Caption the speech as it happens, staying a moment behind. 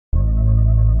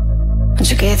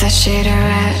You gave that shit a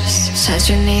rest. Said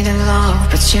you needed love,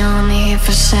 but you only here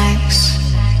for sex.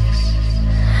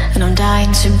 And I'm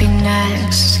dying to be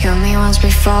next. Killed me once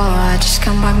before, I just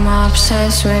come back more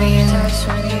obsessed with you.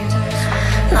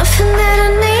 Nothing that I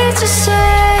need to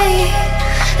say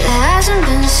that hasn't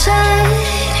been said.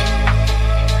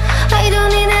 I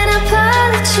don't need an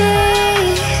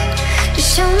apology.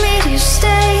 Just show me to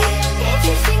stay. If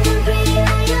you think I'm pretty,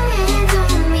 lay your hands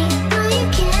on me. No, you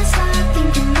can't stop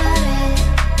thinking about it.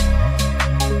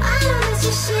 I know that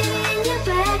you're sitting in your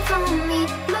bed for me,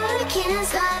 but I can't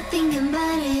stop thinking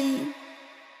about it.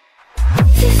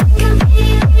 If you think I'm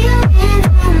pretty, lay your hands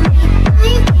on me. No,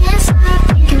 you can't stop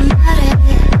thinking about it.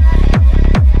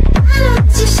 I know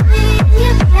that you're sitting in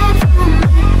your bed for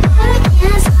me, but I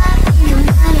can't stop thinking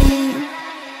about it.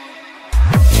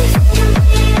 If you think I'm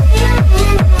pretty, lay your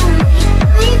hands on me.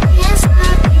 No, you can't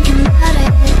stop thinking about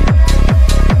it.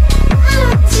 I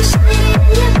know that you're sitting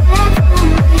in your bed for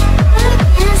me, but I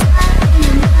can't stop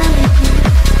thinking about it.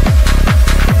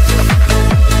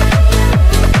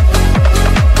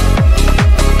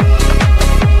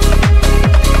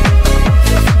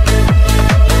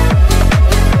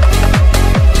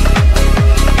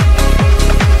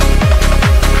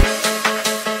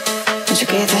 You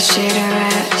gave that shit a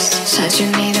rest. Said you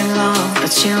needed love,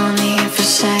 but you only here for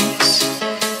sex.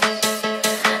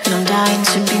 And I'm dying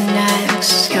to be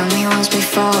next. Killed me once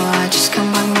before, I just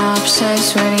come back more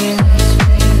obsessed with you.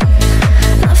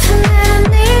 Nothing that I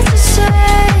need to say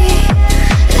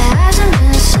that hasn't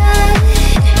been said.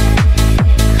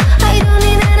 I don't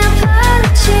need an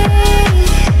apology.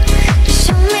 Just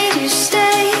show me to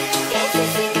stay. If you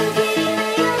think I'm pretty,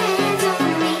 lay your hands on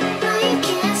me. No, you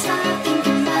can't stop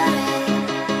thinking about it.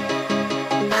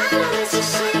 I know that you're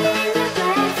sitting in your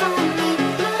bed for me,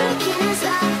 but I can't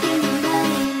stop thinking about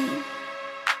it.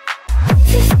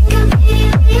 If you think I'm pretty,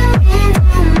 lay your hands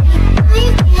on me. No,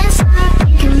 you can't stop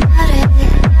thinking about it.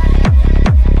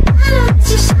 I know that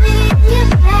you're sitting in your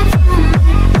bed for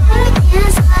me, but I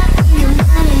can't stop thinking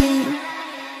about it.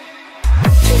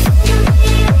 If you think I'm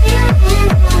pretty, lay your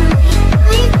hands on me.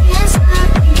 No, you can't stop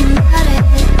thinking about it.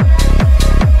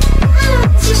 I know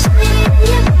that you're sitting in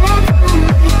your bed for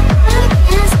me, but I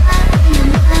can't stop thinking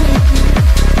about it.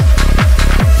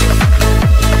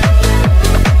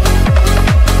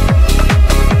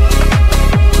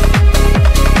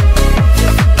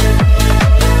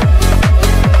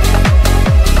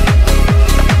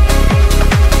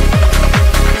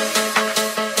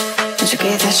 You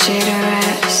gave that shit a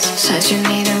rest. Said you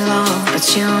needed love, but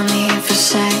you only here for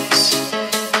sex.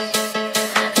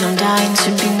 And I'm dying to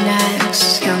be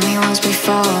next. Killed me once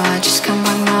before, I just come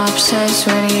back more obsessed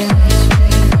with you.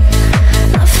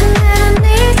 Nothing that I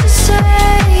need to say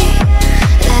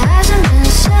that hasn't been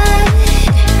said.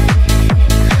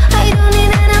 I don't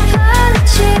need an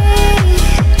apology.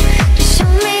 Just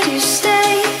show me to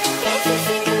stay. If you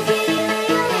think I'm pretty, lay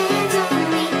your hands on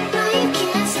me. No, you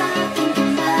can't stop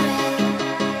thinking about it.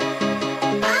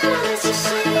 I know that you're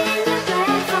sitting in your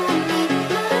bed for me,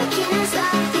 but I can't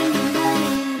stop thinking about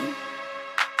it.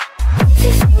 If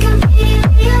you think I'm pretty,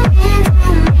 lay your hands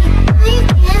on me. No, you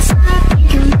can't stop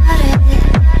thinking about it.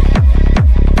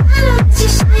 I know that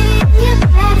you're sitting in your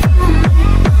bed for me,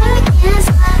 but I can't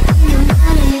stop thinking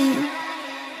about it.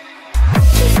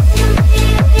 If you think I'm pretty,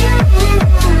 lay your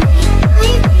hands on me. No,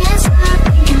 you can't stop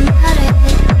thinking about it.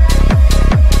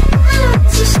 I know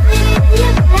that you're sitting in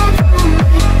your bed for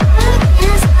me, but I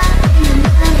can't stop thinking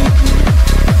about it.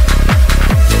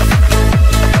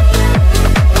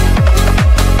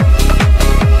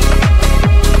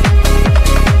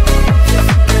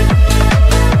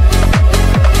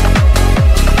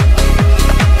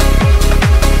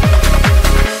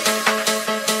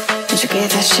 You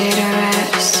gave that shit a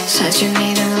rest. Said you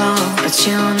needed love, but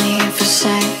you only here for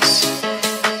sex.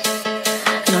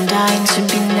 And I'm dying to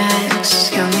be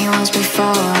next. Killed me once before,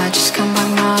 I just come back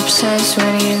more obsessed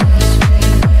with you.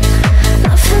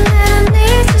 Nothing that I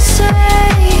need to say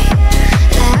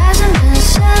that hasn't been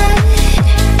said.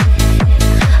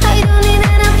 I don't need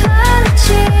an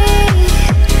apology.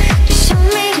 Just show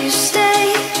me to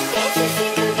stay. If you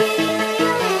think I'm pretty, lay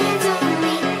your hands on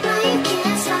me. No, you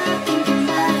can't stop thinking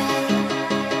about it.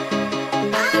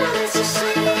 I know that you're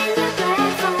sitting in your bed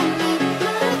for me,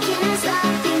 but I can't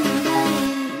stop thinking about it.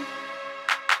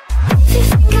 If you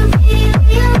think I'm pretty,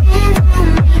 lay your hands on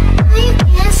me. No, you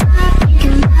can't stop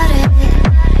thinking about it.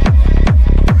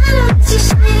 I know that you're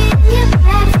sitting in your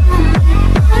bed for me,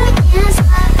 but I can't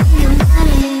stop thinking about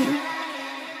it.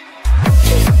 If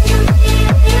you think I'm pretty,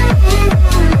 lay your hands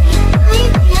on me. No, you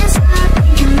can't stop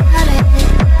thinking about it.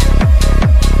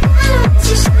 I know that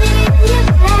you're sitting in your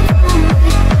bed for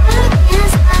me, but I can't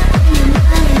stop thinking about it.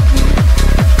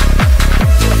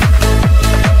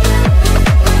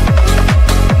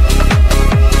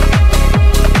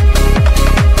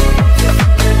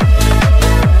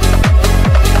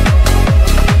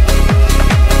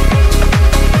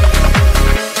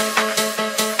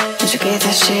 give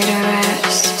that shit a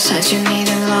rest? Said you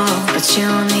needed love, but you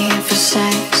only here for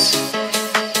sex.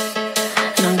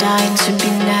 And I'm dying to be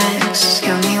next.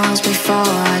 Got me once before,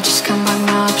 I just come back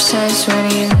now obsessed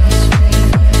with you.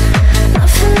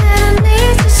 Nothing that I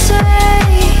need to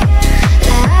say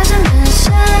that hasn't been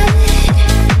said.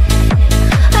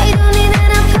 I don't need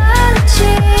an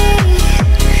apology.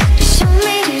 Just show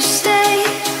me to stay.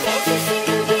 If you think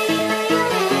I'm pretty, lay your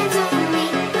hands on me.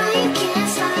 No, you can't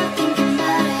stop thinking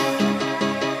about it.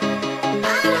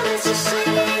 I know that you're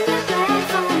sitting in your bed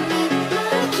for me. No,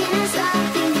 you can't stop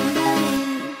thinking about it.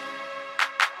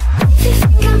 If you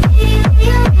think I'm pretty, lay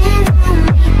your hands on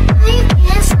me. No, you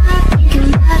can't stop thinking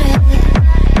about it.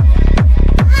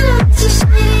 I know that you're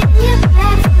sitting in your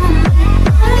bed for me.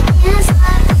 No, you can't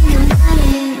stop thinking about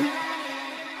it.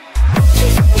 If you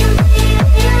think I'm pretty,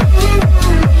 lay your hands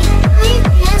on me. No, you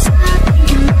can't stop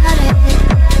thinking about it.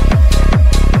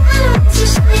 I know that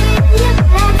you're sitting in your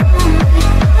bed for me.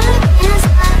 No, you can't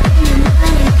stop thinking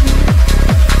about it.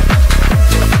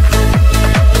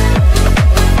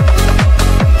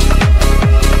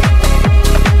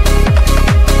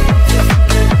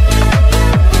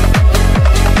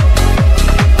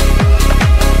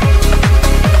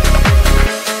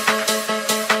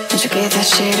 Would you give that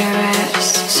shit a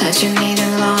rest? Said you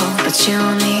needed love, but you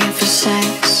only here for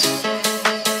sex.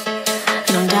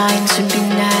 And I'm dying to be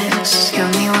next.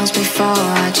 Got me once before,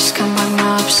 I just come back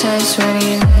now obsessed with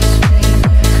you.